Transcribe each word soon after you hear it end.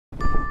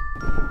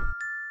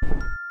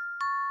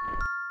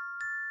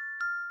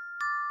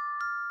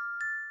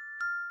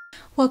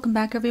Welcome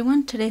back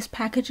everyone. Today's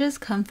packages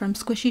come from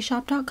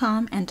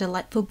squishyshop.com and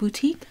Deliteful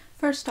Boutique.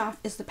 First off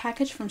is the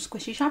package from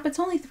Squishy Shop. It's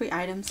only 3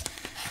 items.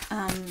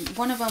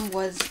 One of them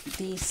was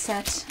the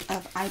set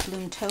of I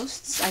Bloom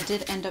toasts. I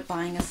did end up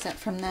buying a set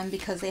from them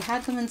because they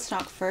had them in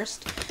stock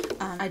first.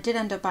 I did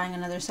end up buying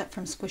another set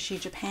from Squishy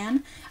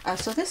Japan.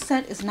 So this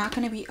set is not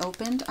going to be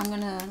opened. I'm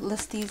going to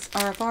list these,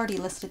 or I've already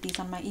listed these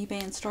on my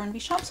eBay and Store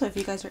and Shop. So if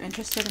you guys are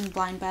interested in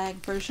blind bag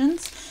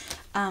versions,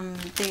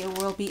 they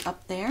will be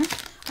up there.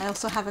 I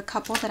also have a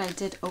couple that I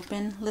did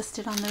open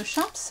listed on those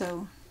shops,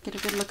 so get a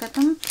good look at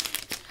them.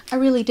 I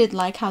really did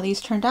like how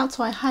these turned out,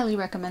 so I highly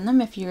recommend them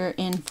if you're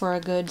in for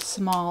a good,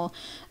 small,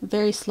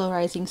 very slow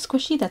rising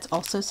squishy that's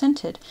also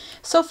scented.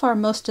 So far,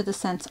 most of the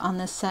scents on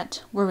this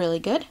set were really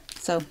good,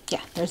 so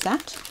yeah, there's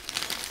that.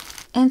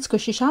 And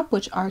Squishy Shop,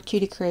 which are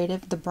Cutie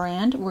Creative, the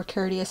brand, were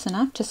courteous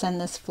enough to send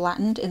this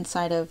flattened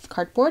inside of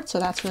cardboard, so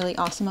that's really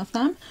awesome of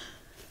them.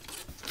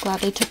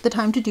 Glad they took the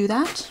time to do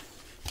that.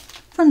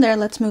 From there,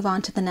 let's move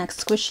on to the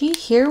next squishy.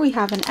 Here we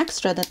have an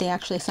extra that they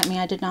actually sent me.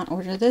 I did not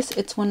order this.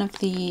 It's one of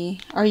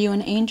the Are You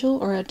an Angel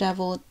or a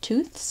Devil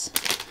tooths.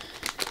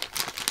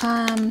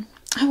 I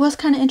was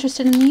kind of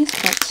interested in these,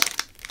 but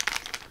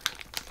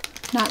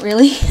not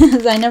really,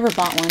 because I never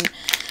bought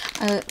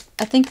one.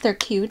 I think they're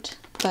cute,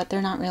 but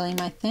they're not really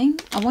my thing.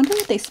 I wonder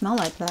what they smell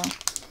like, though.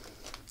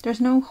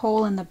 There's no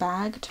hole in the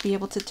bag to be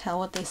able to tell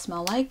what they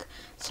smell like,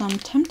 so I'm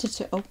tempted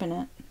to open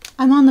it.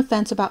 I'm on the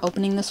fence about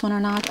opening this one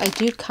or not. I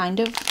do kind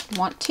of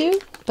want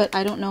to, but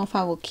I don't know if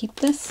I will keep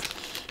this.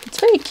 It's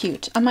very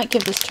cute. I might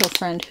give this to a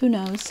friend, who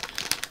knows.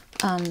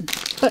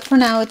 But for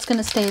now, it's going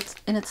to stay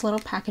in its little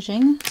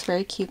packaging. It's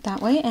very cute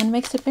that way and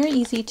makes it very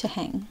easy to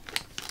hang.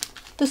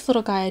 This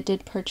little guy I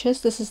did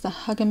purchase. This is the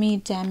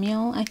Huggummy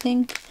Daniel, I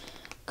think.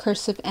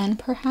 Cursive N,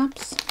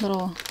 perhaps.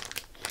 Little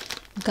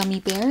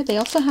gummy bear. They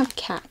also have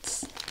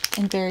cats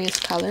in various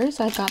colors.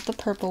 I got the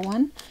purple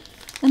one.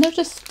 And they're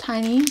just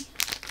tiny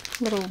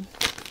little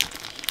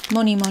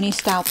Moni Moni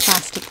style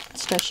plastic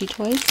stretchy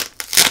toys.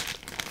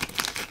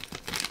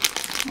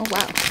 Oh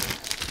wow.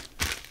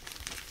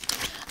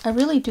 I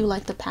really do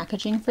like the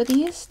packaging for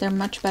these. They're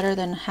much better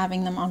than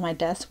having them on my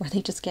desk where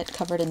they just get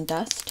covered in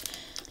dust.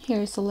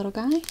 Here's the little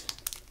guy.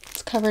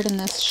 It's covered in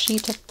this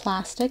sheet of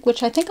plastic,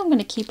 which I think I'm going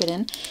to keep it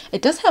in.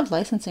 It does have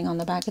licensing on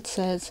the back. It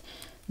says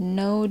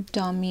No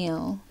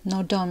Domiel.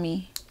 No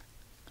Domi.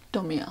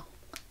 Domiel.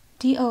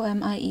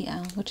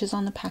 D-O-M-I-E-L, which is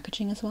on the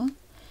packaging as well.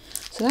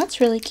 So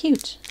that's really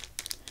cute.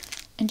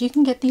 And you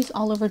can get these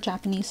all over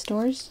Japanese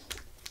stores.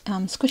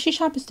 Squishy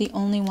Shop is the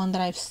only one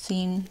that I've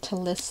seen to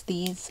list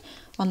these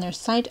on their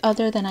site,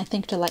 other than I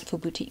think Deliteful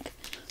Boutique.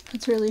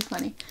 It's really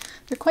funny.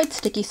 They're quite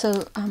sticky,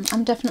 so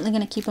I'm definitely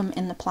going to keep them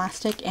in the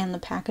plastic and the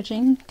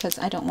packaging because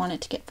I don't want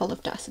it to get full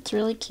of dust. It's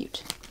really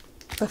cute.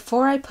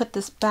 Before I put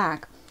this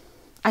back,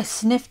 I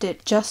sniffed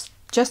it just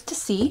to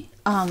see,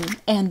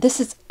 and this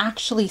is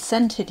actually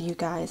scented, you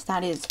guys.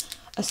 That is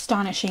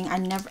astonishing. I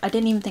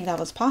didn't even think that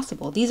was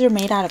possible. These are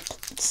made out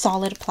of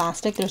solid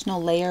plastic. There's no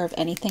layer of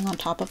anything on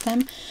top of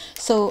them.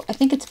 So I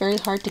think it's very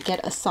hard to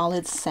get a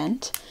solid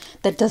scent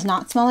that does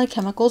not smell like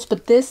chemicals,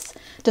 but this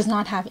does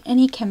not have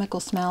any chemical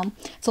smell.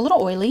 It's a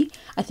little oily.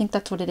 I think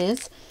that's what it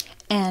is.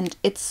 And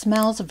it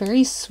smells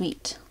very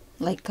sweet.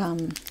 Like,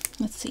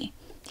 let's see.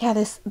 Yeah,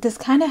 this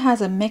kind of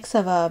has a mix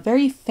of a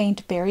very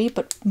faint berry,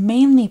 but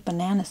mainly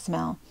banana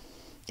smell.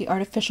 The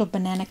artificial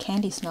banana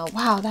candy smell.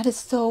 Wow, that is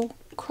so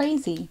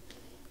crazy.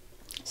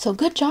 So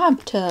good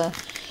job to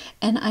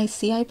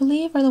NIC, I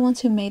believe, are the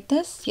ones who made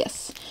this.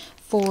 Yes,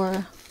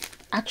 for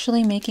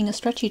actually making a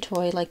stretchy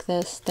toy like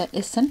this that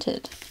is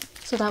scented.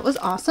 So that was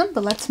awesome,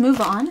 but let's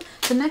move on.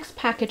 The next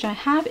package I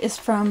have is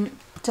from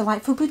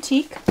Deliteful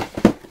Boutique.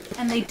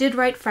 And they did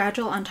write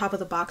fragile on top of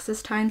the box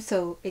this time,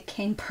 so it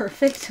came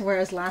perfect,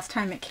 whereas last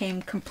time it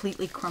came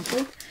completely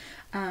crumpled.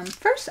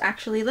 First,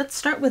 actually, let's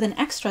start with an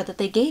extra that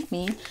they gave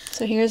me.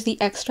 So here's the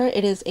extra.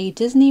 It is a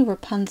Disney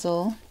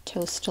Rapunzel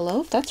Toast to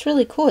Loaf. That's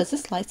really cool. Is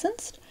this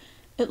licensed?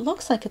 It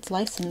looks like it's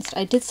licensed.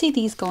 I did see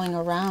these going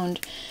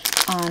around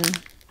on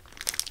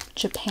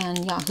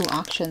Japan Yahoo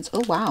auctions.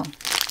 Oh, wow.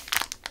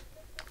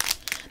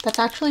 That's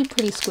actually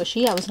pretty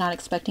squishy. I was not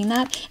expecting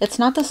that. It's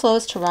not the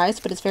slowest to rise,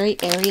 but it's very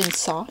airy and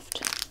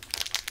soft.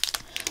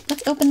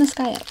 Let's open this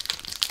guy up.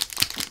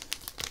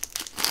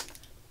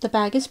 The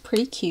bag is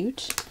pretty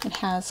cute. It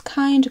has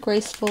kind,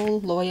 graceful,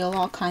 loyal,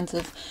 all kinds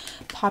of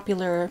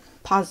popular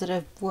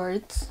positive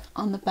words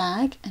on the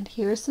bag. And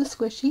here's the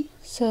squishy.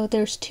 So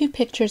there's 2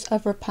 pictures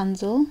of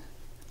Rapunzel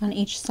on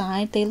each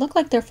side. They look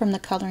like they're from the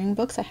coloring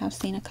books. I have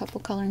seen a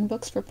couple coloring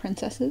books for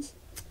princesses.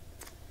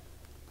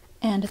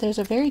 And there's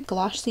a very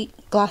glossy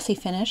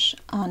finish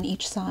on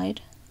each side.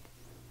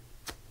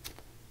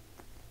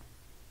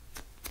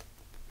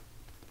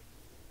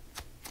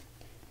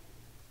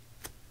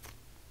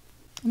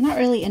 I'm not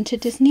really into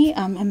Disney,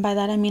 and by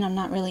that I mean I'm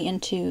not really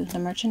into the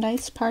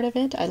merchandise part of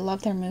it. I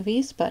love their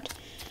movies, but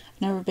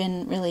I've never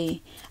been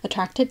really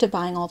attracted to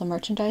buying all the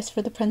merchandise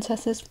for the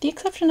princesses, with the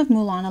exception of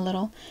Mulan a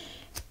little,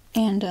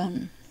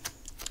 and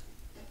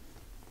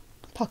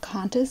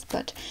Pocahontas,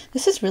 but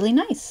this is really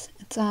nice.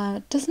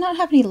 It does not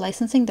have any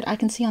licensing that I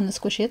can see on the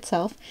squishy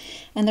itself,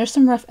 and there's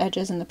some rough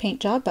edges in the paint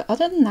job, but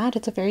other than that,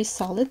 it's a very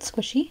solid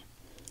squishy.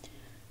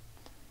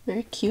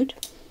 Very cute.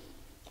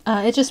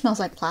 It just smells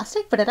like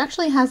plastic, but it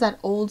actually has that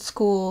old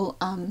school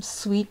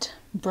sweet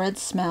bread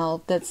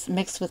smell that's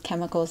mixed with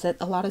chemicals that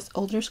a lot of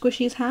older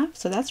squishies have.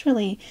 So that's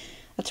really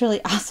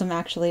awesome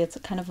actually. It's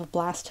kind of a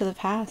blast to the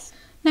past.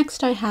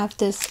 Next I have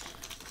this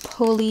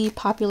Polly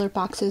Popular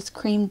Boxes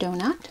Cream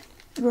Donut.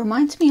 It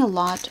reminds me a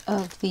lot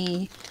of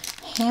the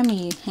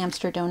Hammy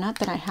hamster donut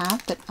that I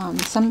have, that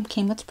some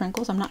came with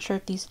sprinkles. I'm not sure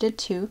if these did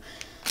too.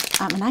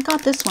 And I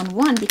got this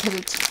one because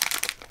it's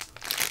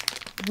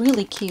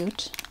really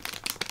cute,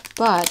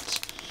 but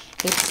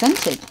it's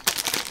scented.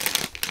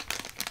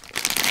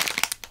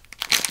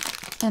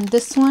 And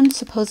this one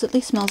supposedly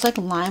smells like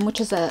lime,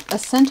 which is a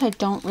scent I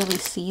don't really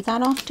see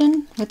that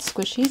often with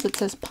squishies. It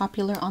says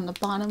popular on the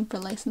bottom for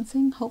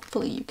licensing.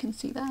 Hopefully you can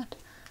see that.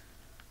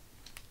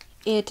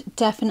 It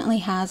definitely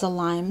has a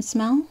lime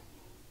smell,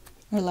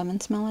 or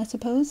lemon smell I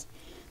suppose.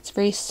 It's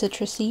very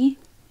citrusy.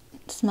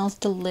 It smells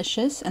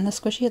delicious, and the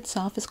squishy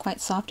itself is quite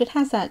soft. It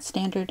has that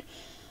standard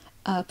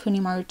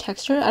Punimaru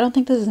texture. I don't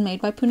think this is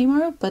made by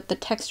Punimaru, but the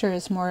texture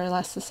is more or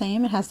less the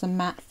same. It has the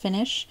matte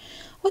finish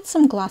with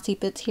some glossy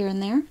bits here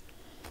and there.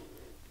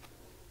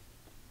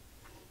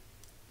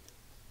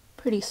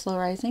 Pretty slow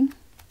rising.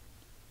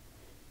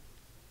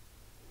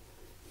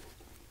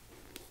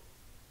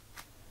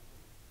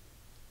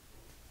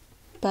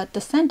 But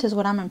the scent is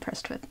what I'm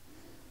impressed with.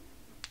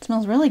 It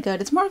smells really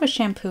good. It's more of a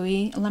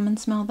shampoo-y lemon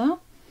smell though.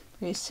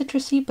 Very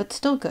citrusy, but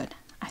still good.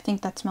 I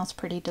think that smells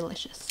pretty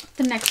delicious.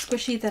 The next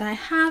squishy that I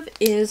have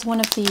is one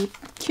of the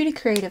Cutie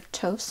Creative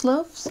Toast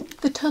Loaves.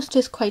 The toast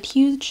is quite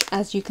huge,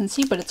 as you can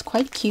see, but it's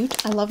quite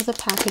cute. I love the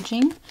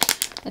packaging.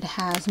 It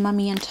has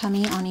Mummy and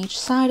Tummy on each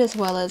side, as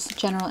well as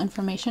general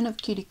information of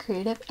Cutie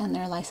Creative and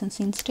their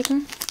licensing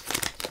sticker.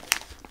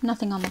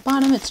 Nothing on the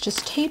bottom, it's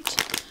just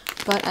taped,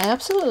 but I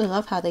absolutely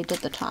love how they did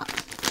the top.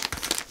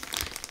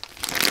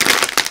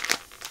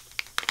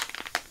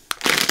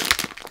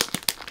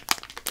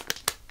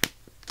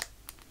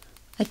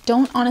 I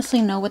don't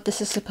honestly know what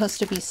this is supposed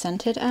to be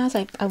scented as.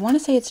 I want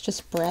to say it's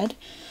just bread,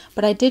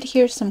 but I did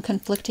hear some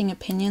conflicting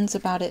opinions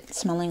about it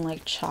smelling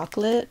like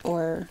chocolate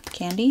or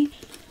candy.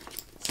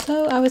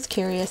 So I was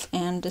curious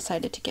and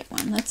decided to get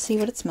one. Let's see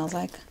what it smells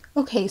like.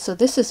 Okay, so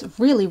this is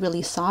really,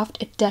 really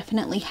soft. It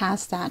definitely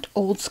has that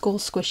old school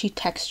squishy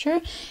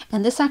texture.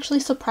 And this actually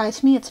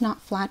surprised me. It's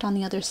not flat on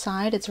the other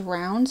side. It's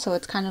round, so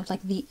it's kind of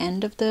like the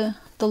end of the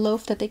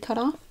loaf that they cut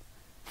off.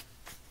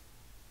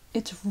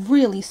 It's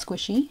really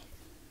squishy.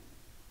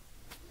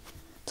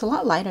 It's a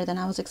lot lighter than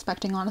I was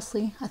expecting,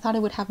 honestly. I thought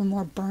it would have a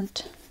more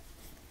burnt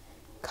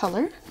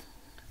color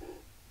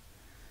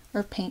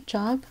or paint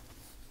job.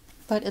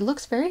 But it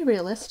looks very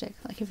realistic.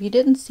 Like if you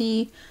didn't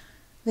see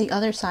the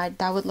other side,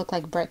 that would look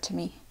like bread to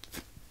me.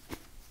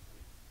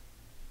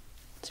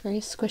 It's very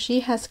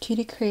squishy, has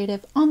Cutie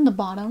Creative on the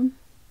bottom.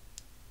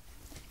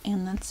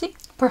 And let's see.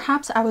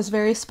 Perhaps I was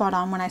very spot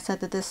on when I said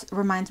that this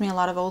reminds me a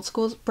lot of old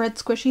school bread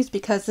squishies,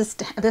 because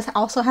this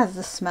also has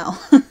the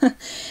smell.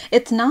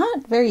 It's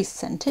not very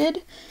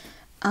scented.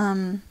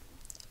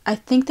 I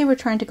think they were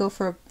trying to go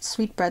for a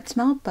sweet bread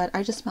smell, but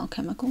I just smell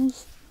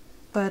chemicals.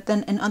 But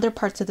then in other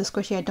parts of the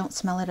squishy, I don't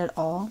smell it at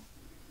all.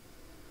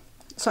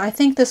 So I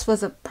think this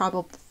was a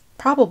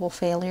probable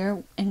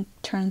failure in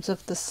terms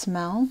of the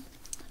smell.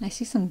 And I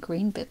see some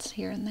green bits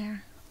here and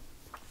there.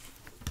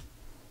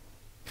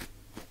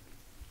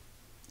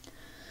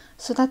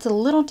 So that's a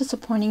little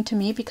disappointing to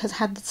me, because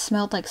had it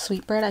smelled like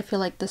sweet bread, I feel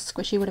like this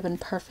squishy would have been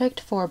perfect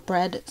for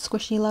bread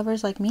squishy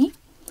lovers like me.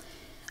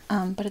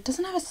 But it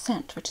doesn't have a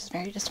scent, which is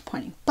very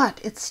disappointing.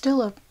 But it's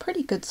still a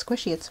pretty good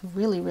squishy. It's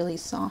really, really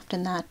soft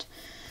in that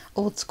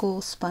old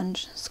school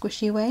sponge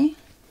squishy way,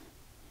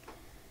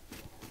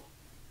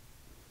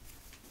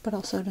 but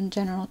also in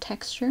general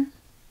texture,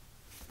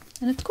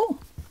 and it's cool.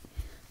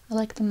 I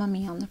like the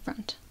mummy on the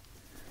front.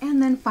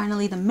 And then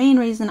finally, the main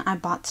reason I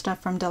bought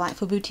stuff from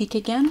Deliteful Boutique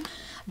again,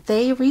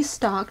 they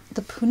restocked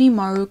the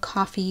Punimaru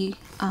coffee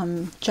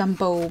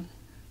jumbo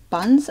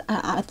buns.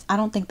 I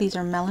don't think these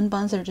are melon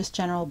buns, they're just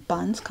general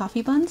buns,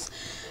 coffee buns.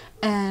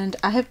 And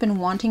I have been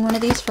wanting one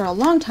of these for a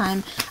long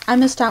time. I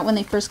missed out when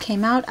they first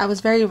came out. I was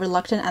very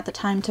reluctant at the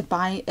time to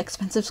buy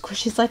expensive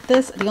squishies like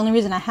this. The only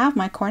reason I have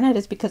my cornet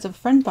is because a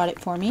friend bought it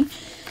for me.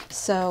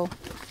 So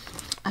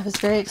I was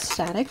very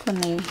ecstatic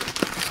when they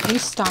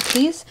restocked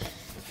these.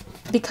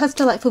 Because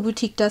Deliteful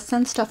Boutique does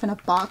send stuff in a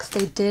box,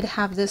 they did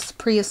have this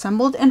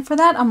pre-assembled, and for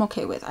that I'm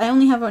okay with. I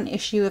only have an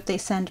issue if they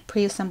send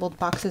pre-assembled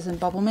boxes and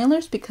bubble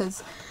mailers,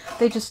 because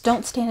they just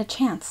don't stand a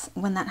chance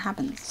when that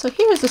happens. So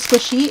here is the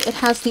squishy. It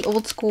has the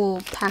old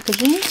school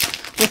packaging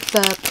with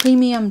the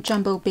premium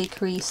jumbo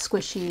bakery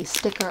squishy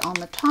sticker on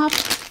the top.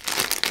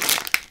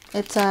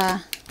 It's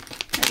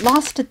it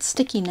lost its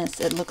stickiness,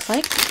 it looks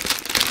like.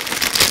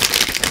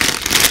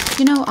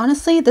 You know,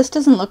 honestly, this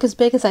doesn't look as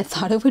big as I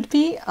thought it would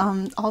be.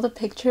 All the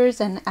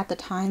pictures, and at the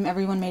time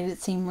everyone made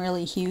it seem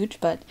really huge,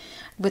 but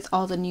with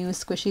all the new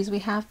squishies we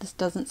have, this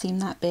doesn't seem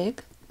that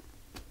big.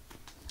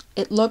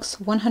 It looks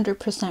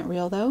 100%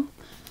 real though.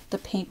 The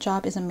paint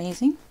job is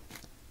amazing.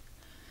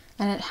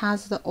 And it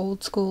has the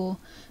old school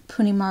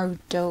Punimaru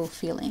dough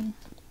feeling.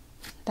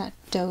 That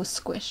dough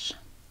squish.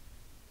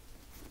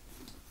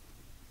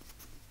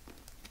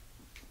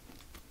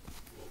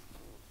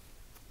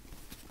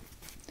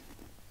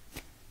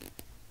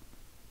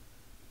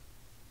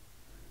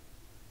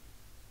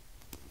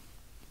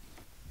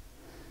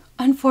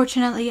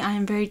 Unfortunately, I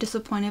am very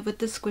disappointed with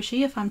this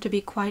squishy, if I'm to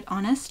be quite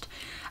honest.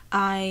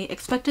 I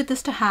expected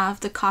this to have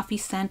the coffee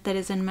scent that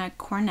is in my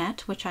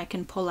cornet, which I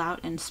can pull out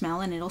and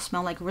smell, and it'll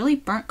smell like really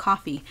burnt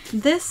coffee.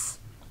 This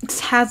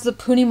has the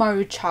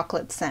Punimaru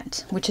chocolate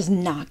scent, which is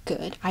not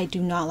good. I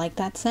do not like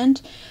that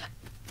scent.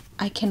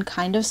 I can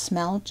kind of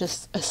smell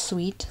just a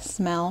sweet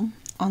smell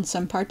on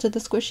some parts of the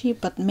squishy,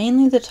 but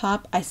mainly the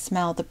top, I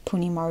smell the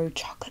Punimaru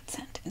chocolate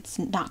scent. It's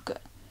not good.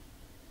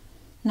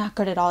 Not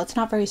good at all. It's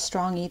not very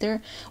strong either,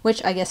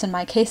 which I guess in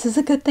my case is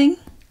a good thing.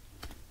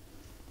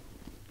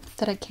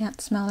 That I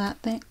can't smell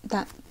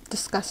that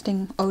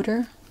disgusting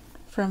odor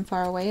from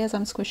far away as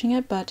I'm squishing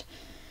it, but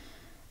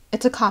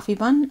it's a coffee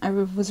bun. I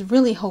was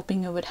really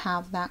hoping it would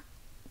have that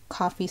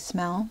coffee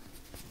smell.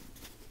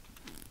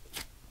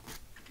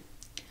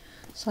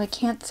 So I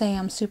can't say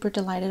I'm super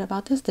delighted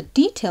about this. The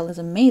detail is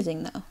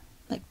amazing though.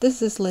 Like,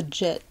 this is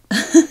legit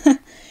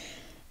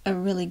a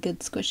really good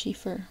squishy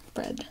for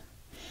bread.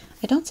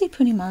 I don't see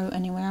Punimaru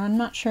anywhere. I'm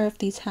not sure if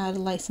these had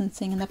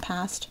licensing in the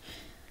past.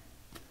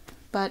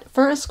 But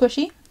for a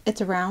squishy,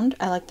 it's round.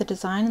 I like the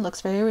design. It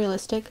looks very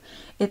realistic.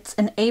 It's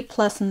an A+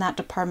 in that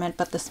department,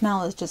 but the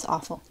smell is just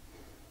awful.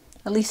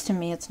 At least to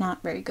me, it's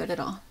not very good at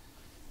all.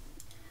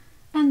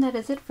 And that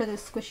is it for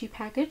this squishy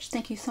package.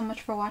 Thank you so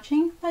much for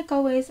watching. Like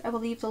always, I will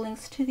leave the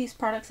links to these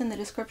products in the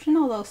description,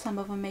 although some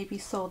of them may be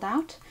sold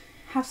out.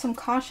 Have some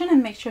caution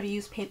and make sure to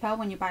use PayPal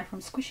when you buy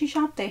from Squishy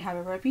Shop. They have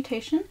a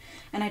reputation,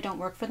 and I don't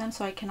work for them,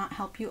 so I cannot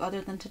help you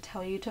other than to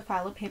tell you to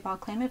file a PayPal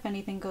claim if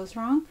anything goes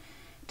wrong.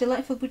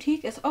 Deliteful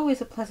Boutique is always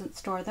a pleasant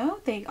store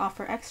though. They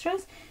offer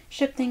extras,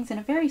 ship things in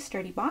a very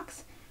sturdy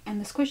box, and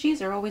the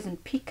squishies are always in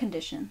peak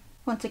condition.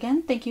 Once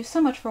again, thank you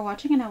so much for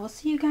watching, and I will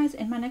see you guys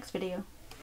in my next video.